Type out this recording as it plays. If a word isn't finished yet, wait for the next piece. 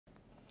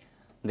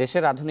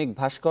দেশের আধুনিক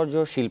ভাস্কর্য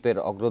শিল্পের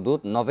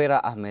অগ্রদূত নভেরা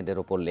আহমেদের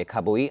ওপর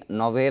লেখা বই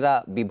নভেরা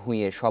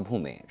বিভূঁইয়ে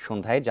সভূমে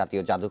সন্ধ্যায়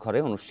জাতীয় জাদুঘরে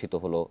অনুষ্ঠিত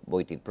হলো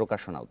বইটির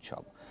প্রকাশনা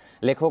উৎসব।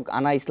 লেখক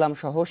আনা ইসলাম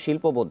সহ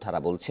শিল্পবোদ্ধারা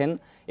বলছেন,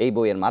 এই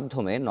বইয়ের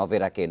মাধ্যমে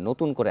নভেরাকে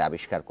নতুন করে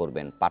আবিষ্কার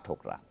করবেন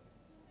পাঠকরা।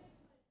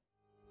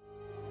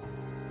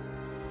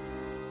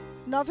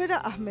 নভেরা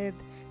আহমেদ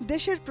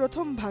দেশের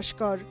প্রথম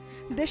ভাস্কর,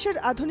 দেশের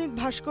আধুনিক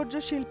ভাস্কর্য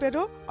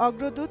শিল্পেরও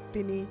অগ্রদূত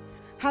তিনি।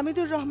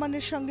 হামিদুর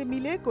রহমানের সঙ্গে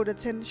মিলে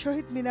করেছেন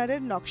শহীদ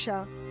মিনারের নকশা।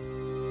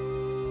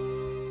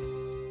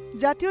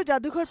 জাতীয়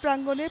জাদুঘর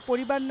প্রাঙ্গণে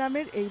পরিবার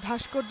নামের এই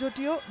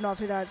ভাস্কর্যটিও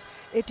নভেরার।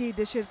 এটি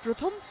দেশের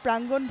প্রথম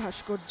প্রাঙ্গণ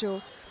ভাস্কর্য।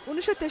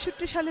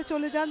 1963 সালে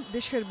চলে যান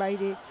দেশের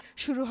বাইরে।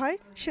 শুরু হয়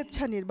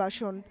স্বেচ্ছা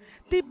নির্বাসন।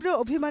 তীব্র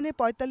অভিমানে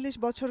 45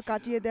 বছর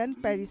কাটিয়ে দেন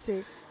প্যারিসে।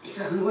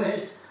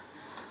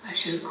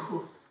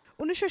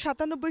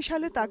 1997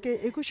 সালে তাকে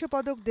 21শে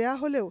পদক দেয়া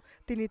হলেও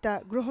তিনি তা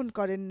গ্রহণ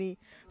করেননি।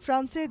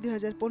 ফ্রান্সে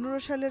 2015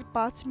 সালের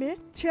 5 মে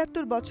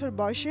 76 বছর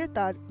বয়সে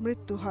তার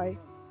মৃত্যু হয়।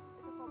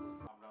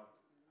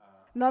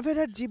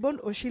 নভেরার জীবন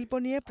ও শিল্প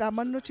নিয়ে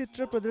প্রামাণ্যচিত্র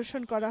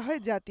প্রদর্শন করা হয়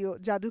জাতীয়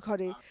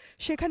জাদুঘরে।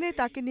 সেখানে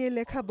তাকে নিয়ে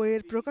লেখা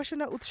বইয়ের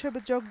প্রকাশনা উৎসবে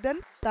যোগ দেন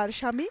তার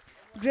স্বামী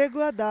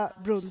গ্রেগোয়া দা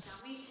ব্রুন্স।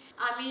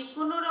 আমি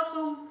কোনো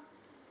রকম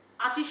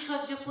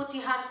আতিশয্য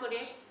প্রতিহার করে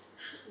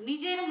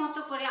নিজের মতো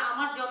করে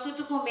আমার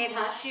যতটুকু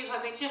মেধা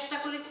সেভাবে চেষ্টা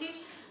করেছি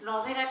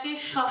নভেরাকে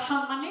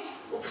সসম্মানে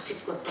উপস্থিত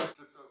করতে।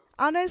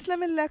 আনা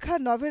ইসলামের লেখা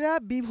নভেরা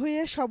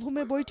বিভূঁইয়ে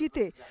সভূমে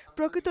বইটিতে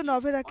প্রকৃত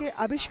নভেরাকে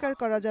আবিষ্কার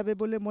করা যাবে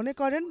বলে মনে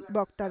করেন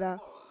বক্তারা।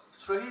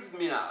 শহীদ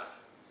মিনার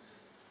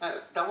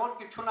তেমন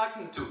কিছু না,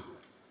 কিন্তু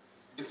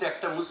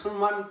একটা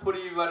মুসলমান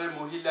পরিবারের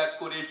মহিলা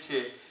করেছে,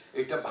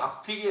 এটা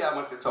ভাবতে গিয়ে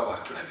আমার কাছে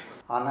অবাক লাগে।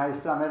 আনা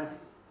ইসলামের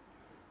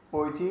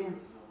বইটি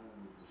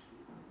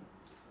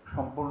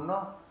সম্পূর্ণ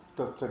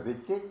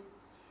তথ্যভিত্তিক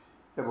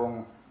এবং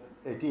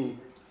এটি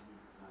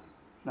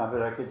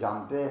নভেরাকে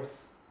জানতে,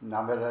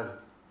 নভেরার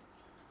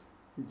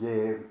যে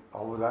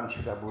অবদান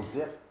সেটা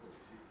বুঝতে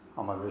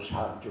আমাদের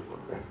সাহায্য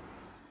করবে।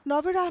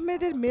 নভেরা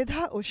আহমেদের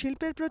মেধা ও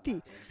শিল্পের প্রতি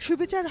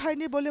সুবিচার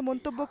হয়নি বলে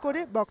মন্তব্য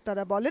করে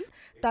বক্তারা বলেন,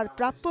 তার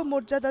প্রাপ্য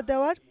মর্যাদা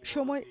দেওয়ার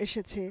সময়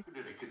এসেছে।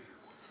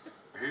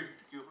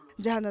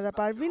 Jahanara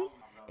Parvin,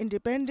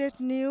 independent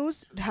news,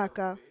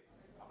 Dhaka.